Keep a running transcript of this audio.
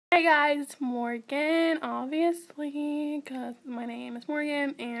Hey guys, it's Morgan, obviously, because my name is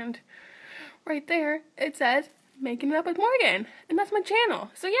Morgan, and right there it says Making It Up with Morgan, and that's my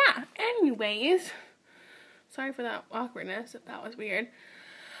channel. So yeah, anyways, sorry for that awkwardness if that was weird.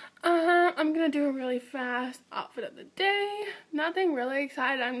 I'm gonna do a really fast outfit of the day. Nothing really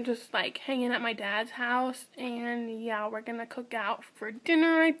excited, I'm just like hanging at my dad's house, and yeah, we're gonna cook out for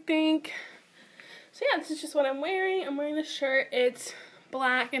dinner, I think. So yeah, this is just what I'm wearing. I'm wearing this shirt. It's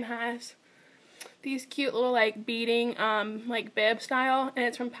black and has these cute little like beading like bib style, and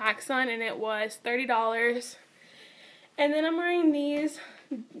it's from PacSun, and it was $30. And then I'm wearing these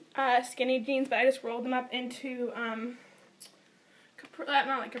skinny jeans, but I just rolled them up into not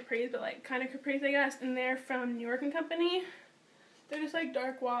like capris, but like kind of capris, I guess, and they're from New York & Company. They're just like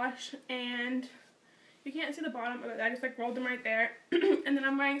dark wash, and you can't see the bottom, but I just like rolled them right there. And then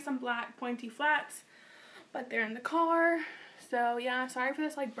I'm wearing some black pointy flats, but they're in the car. So yeah, sorry for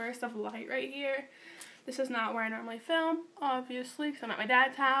this like burst of light right here. This is not where I normally film, obviously, because I'm at my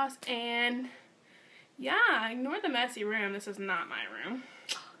dad's house. And yeah, ignore the messy room. This is not my room,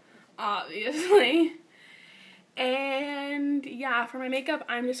 obviously. And yeah, for my makeup,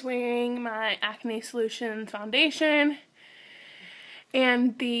 I'm just wearing my Acne Solutions foundation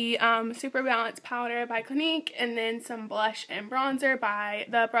and the Super Balance powder by Clinique, and then some blush and bronzer by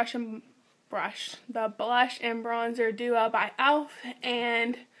the Blush and Bronzer Duo by e.l.f.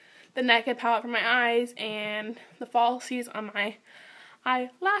 and the Naked palette for my eyes, and the falsies on my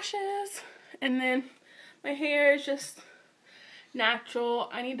eyelashes. And then my hair is just natural.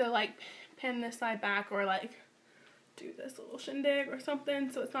 I need to like pin this side back or like do this little shindig or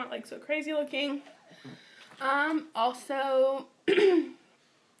something so it's not like so crazy looking. Also I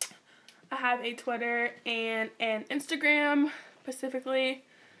have a Twitter and an Instagram specifically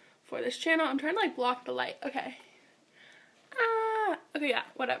for this channel. I'm trying to like block the light. Okay. Okay, yeah,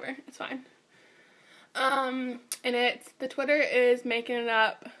 whatever. It's fine. And the Twitter is Making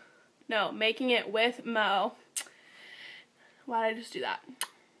It with Mo. Why did I just do that?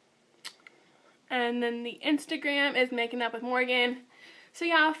 And then the Instagram is Making Up with Morgan. So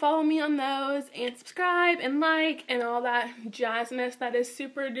yeah, follow me on those and subscribe and like and all that jazzness. That is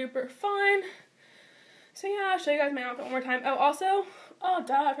super duper fun. So yeah, I'll show you guys my outfit one more time. Oh, also, oh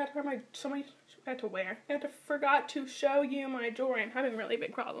duh, I forgot to show you my jewelry. I'm having really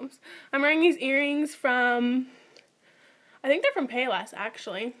big problems. I'm wearing these earrings from, I think they're from Payless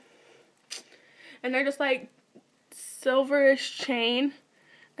actually. And they're just like silverish chain.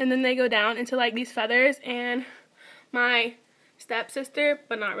 And then they go down into like these feathers, and my stepsister,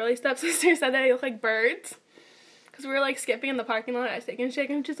 but not really stepsister, said that they look like birds. Because we were like skipping in the parking lot at Steak and Shake,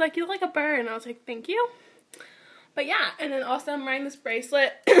 and she's like, you look like a bird. And I was like, thank you. But yeah, and then also I'm wearing this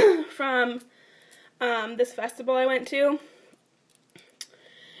bracelet from this festival I went to.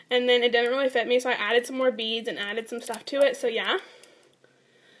 And then it didn't really fit me, so I added some more beads and added some stuff to it, so yeah.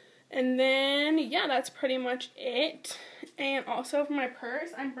 And then, yeah, that's pretty much it. And also for my purse,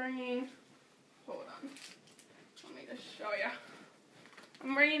 I'm bringing, hold on, let me just show ya.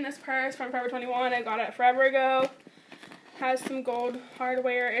 I'm bringing this purse from Forever 21. I got it forever ago. Has some gold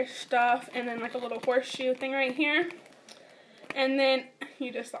hardware-ish stuff, and then like a little horseshoe thing right here. And then,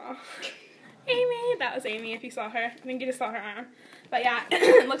 you just saw Amy. That was Amy if you saw her. I think you just saw her arm. But yeah,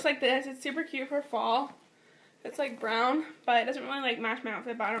 it looks like this. It's super cute for fall. It's like brown, but it doesn't really like match my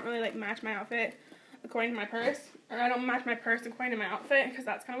outfit, but I don't really like match my outfit according to my purse. Or I don't match my purse according to my outfit, because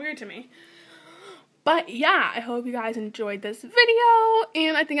that's kind of weird to me. But yeah, I hope you guys enjoyed this video,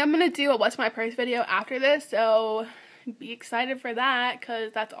 and I think I'm going to do a What's My Purse video after this, so be excited for that,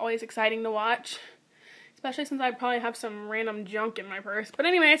 because that's always exciting to watch. Especially since I probably have some random junk in my purse. But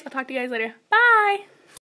anyways, I'll talk to you guys later. Bye!